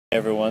Hey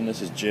everyone,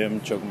 this is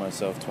Jim, Choking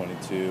Myself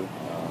 22.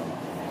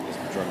 This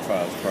is Drug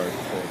Files Part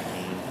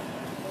 14,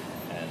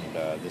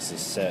 and this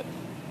is set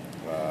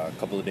a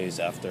couple of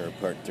days after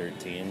Part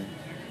 13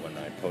 when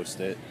I post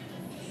it.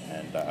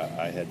 And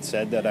I had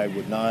said that I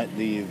would not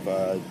leave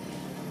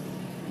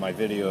my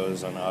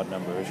videos on odd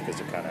numbers because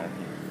it kind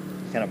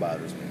of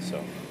bothers me.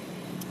 So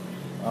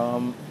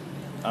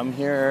I'm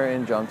here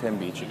in Jomtien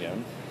Beach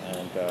again,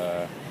 and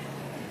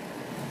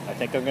I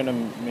think I'm gonna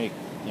make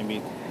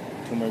maybe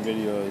 2 more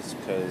videos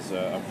because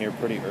I'm here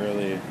pretty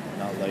early.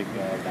 Not like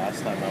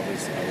last time I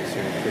was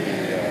here pretty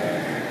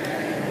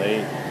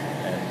late,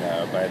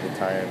 and by the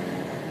time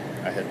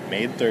I had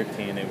made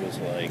 13, it was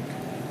like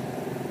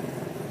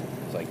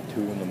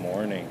 2 in the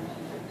morning.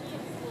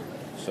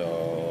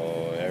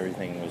 So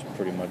everything was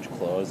pretty much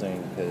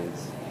closing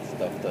because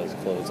stuff does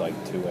close like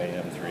 2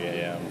 a.m., 3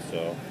 a.m.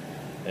 So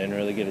I didn't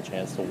really get a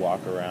chance to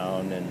walk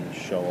around and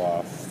show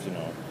off,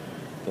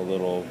 the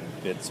little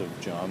bits of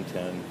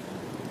Jomtien.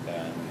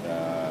 And,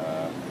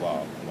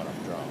 well, when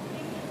I'm drunk.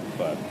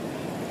 But,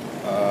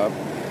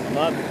 I'm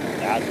not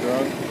that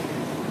drunk,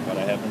 but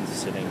I have been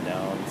sitting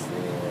down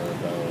for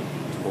about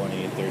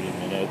 20-30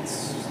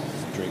 minutes,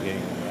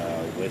 drinking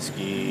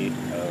whiskey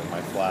out of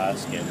my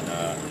flask and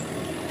a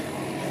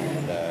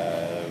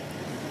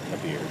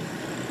beer,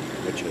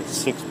 which is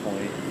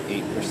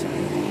 6.8%.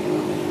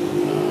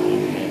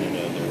 In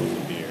Canada, there was a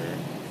beer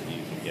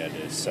you can get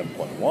is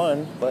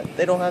 7.1, but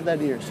they don't have that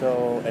here,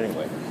 so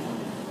anyway.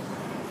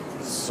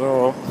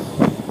 So,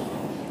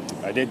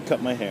 I did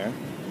cut my hair.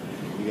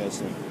 You guys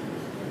think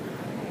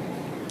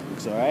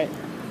looks alright?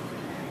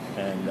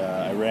 And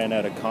I ran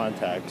out of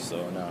contacts,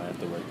 so now I have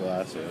to wear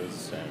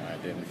glasses. And I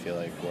didn't feel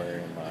like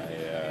wearing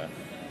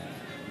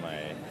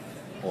my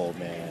old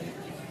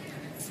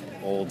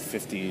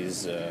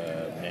 50s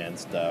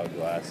man-style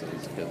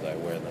glasses because I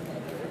wear them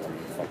every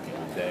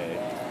fucking day.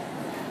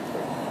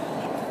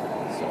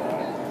 So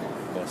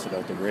I busted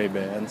out the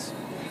Ray-Bans.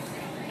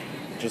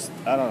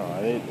 I don't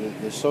know,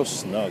 they're so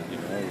snug,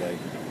 like,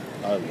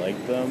 I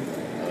like them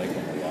a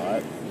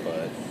lot,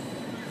 but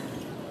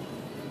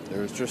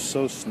they're just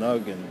so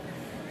snug, and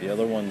the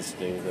other ones,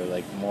 they're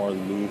like more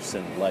loose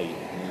and light,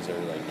 and these are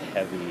like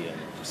heavy and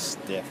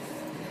stiff.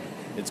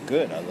 It's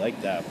good, I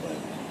like that, but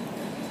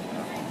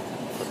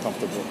for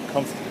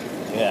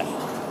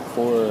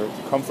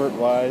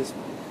comfort-wise,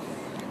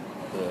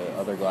 the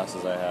other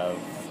glasses I have,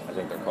 I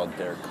think they're called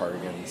Derek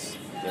Cardigans,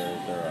 they're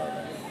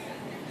alright,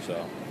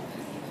 so.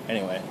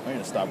 Anyway, I'm going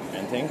to stop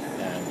venting,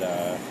 and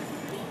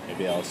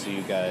maybe I'll see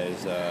you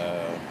guys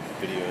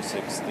video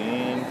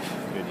 16,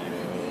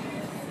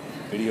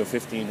 video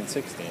 15 and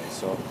 16.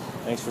 So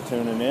thanks for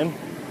tuning in.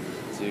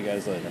 See you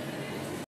guys later.